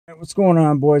What's going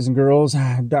on, boys and girls?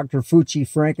 Dr. Fauci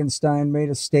Frankenstein made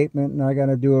a statement, and I got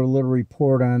to do a little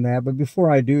report on that. But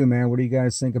before I do, man, what do you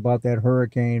guys think about that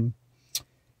hurricane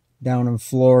down in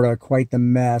Florida? Quite the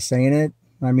mess, ain't it?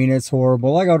 I mean, it's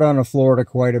horrible. I go down to Florida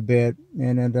quite a bit,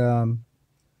 and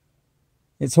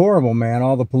it's horrible, man.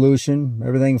 All the pollution,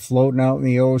 everything floating out in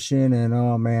the ocean, and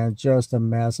oh, man, just a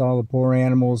mess. All the poor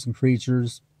animals and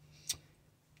creatures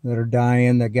that are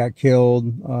dying, that got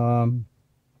killed.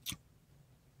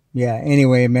 Yeah,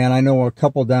 anyway, man, I know a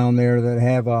couple down there that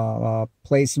have a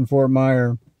place in Fort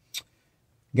Myers.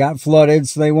 Got flooded,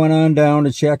 so they went on down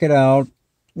to check it out.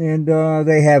 And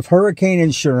they have hurricane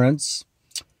insurance,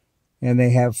 and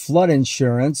they have flood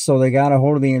insurance, so they got a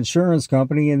hold of the insurance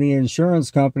company, and the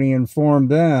insurance company informed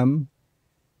them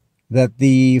that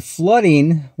the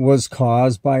flooding was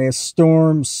caused by a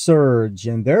storm surge,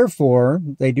 and therefore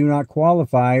they do not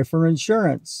qualify for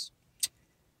insurance.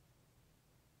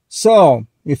 So,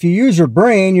 if you use your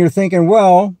brain, you're thinking,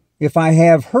 well, if I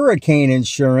have hurricane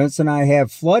insurance and I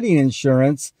have flooding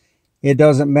insurance, it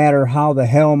doesn't matter how the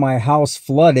hell my house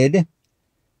flooded,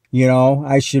 you know,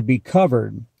 I should be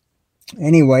covered.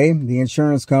 Anyway, the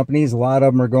insurance companies, a lot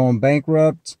of them are going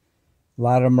bankrupt. A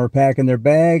lot of them are packing their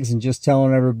bags and just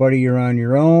telling everybody you're on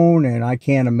your own. And I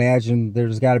can't imagine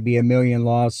there's got to be a million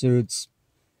lawsuits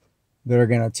that are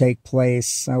going to take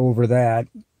place over that.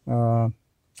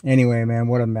 Anyway, man,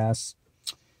 what a mess.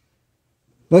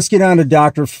 Let's get on to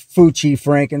Dr. Fauci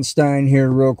Frankenstein here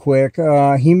real quick.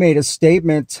 He made a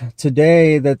statement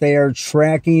today that they are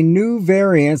tracking new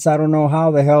variants. I don't know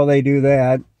how the hell they do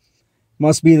that.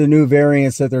 Must be the new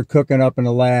variants that they're cooking up in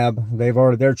the lab.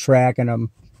 They're tracking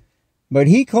them. But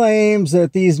he claims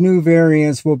that these new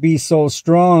variants will be so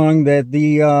strong that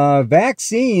the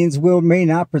vaccines may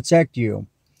not protect you.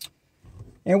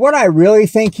 And what I really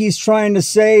think he's trying to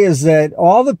say is that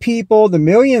all the people, the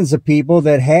millions of people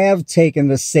that have taken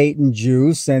the Satan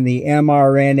juice and the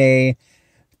mRNA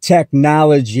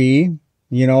technology,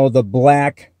 you know, the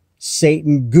black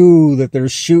Satan goo that they're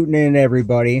shooting in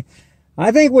everybody,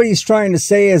 I think what he's trying to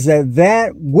say is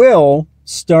that will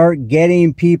start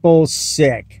getting people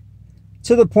sick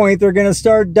to the point they're going to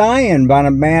start dying on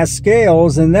a mass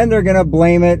scales, and then they're going to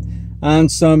blame it on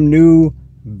some new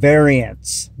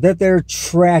variants that they're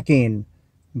tracking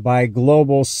by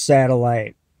global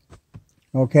satellite.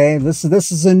 Okay, this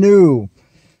is a new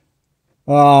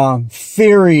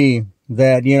theory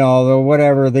that, you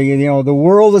know, the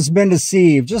world has been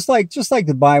deceived, just like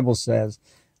the Bible says.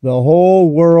 The whole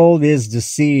world is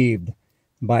deceived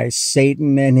by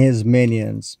Satan and his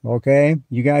minions. Okay,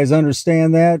 you guys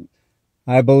understand that?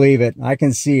 I believe it. I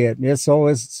can see it.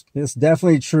 It's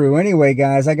definitely true. Anyway,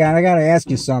 guys, I got to ask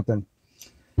you something.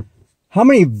 How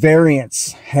many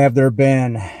variants have there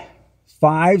been?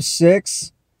 5,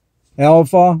 6,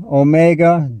 Alpha,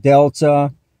 Omega,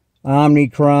 Delta,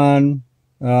 Omicron,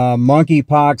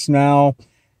 monkeypox now.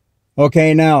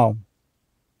 Okay, now,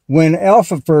 when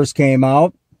Alpha first came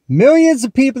out, millions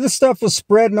of people, this stuff was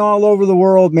spreading all over the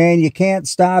world, man. You can't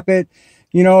stop it.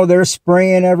 You know, they're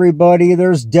spraying everybody.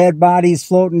 There's dead bodies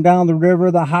floating down the river.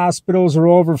 The hospitals are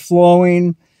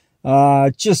overflowing.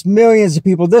 Just millions of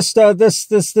people. This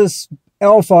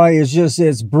alpha is just,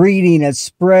 it's breeding, it's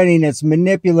spreading, it's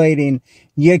manipulating.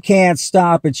 You can't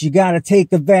stop it. You got to take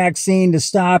the vaccine to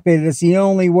stop it. It's the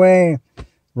only way,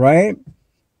 right?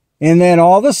 And then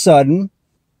all of a sudden,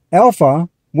 alpha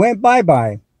went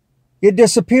bye-bye. It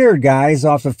disappeared, guys,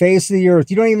 off the face of the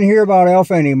earth. You don't even hear about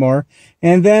alpha anymore.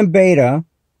 And then beta,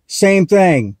 same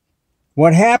thing.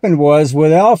 What happened was,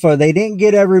 with alpha, they didn't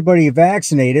get everybody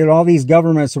vaccinated. All these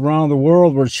governments around the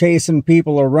world were chasing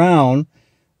people around,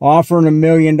 offering them $1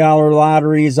 million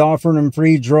lotteries, offering them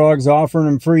free drugs, offering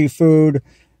them free food,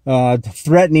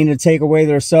 threatening to take away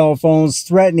their cell phones,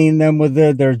 threatening them with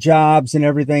their jobs and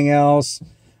everything else.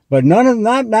 But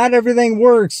not everything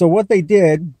worked. So what they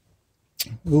did,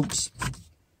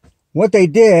 what they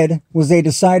did was they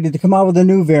decided to come out with a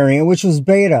new variant, which was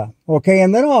beta. Okay,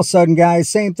 and then all of a sudden, guys,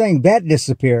 same thing, that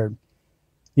disappeared.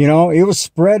 You know, it was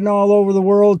spreading all over the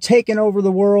world, taking over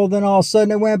the world, and all of a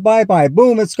sudden it went bye-bye.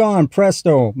 Boom, it's gone.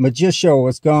 Presto, Magicio,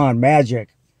 it's gone.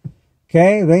 Magic.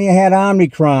 Okay, then you had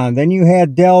Omicron. Then you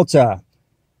had Delta.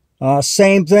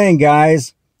 Same thing,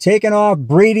 guys. Taking off,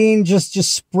 breeding, just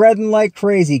spreading like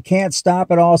crazy. Can't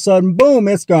stop it. All of a sudden, boom,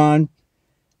 it's gone.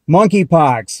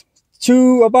 Monkeypox.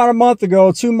 About a month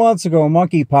ago, 2 months ago,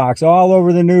 monkeypox all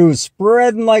over the news,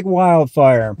 spreading like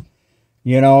wildfire.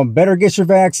 You know, better get your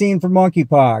vaccine for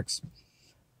monkeypox.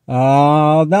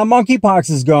 Now monkeypox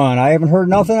is gone. I haven't heard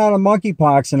nothing out of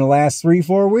monkeypox in the last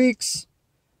 3-4 weeks.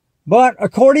 But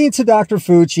according to Dr.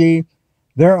 Fauci,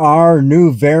 there are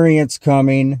new variants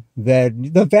coming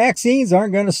that the vaccines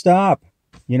aren't going to stop.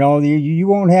 You know, you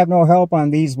won't have no help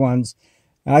on these ones.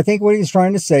 I think what he's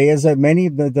trying to say is that many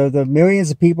of the millions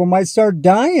of people might start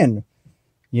dying,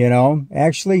 you know,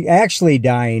 actually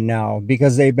dying now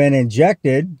because they've been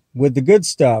injected with the good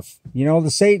stuff, you know, the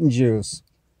Satan juice.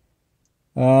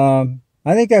 I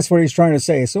think that's what he's trying to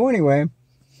say. So anyway,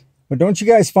 but don't you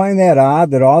guys find that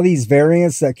odd that all these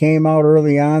variants that came out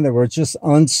early on that were just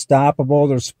unstoppable,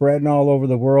 they're spreading all over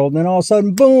the world, and then all of a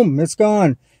sudden, boom, it's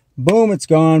gone. Boom, it's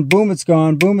gone. Boom, it's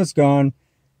gone. Boom, it's gone.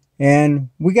 And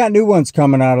we got new ones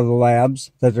coming out of the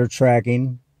labs that they're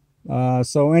tracking.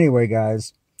 So anyway,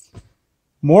 guys,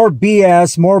 more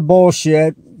BS, more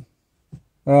bullshit.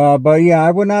 But yeah,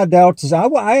 I would not doubt.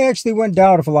 I actually wouldn't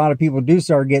doubt if a lot of people do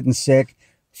start getting sick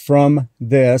from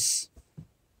this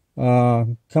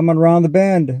coming around the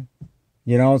bend.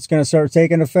 You know, it's going to start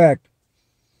taking effect.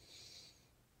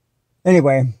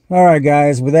 Anyway, all right,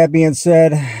 guys, with that being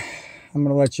said, I'm going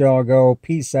to let you all go.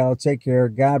 Peace out. Take care.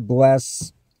 God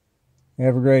bless.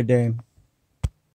 Have a great day.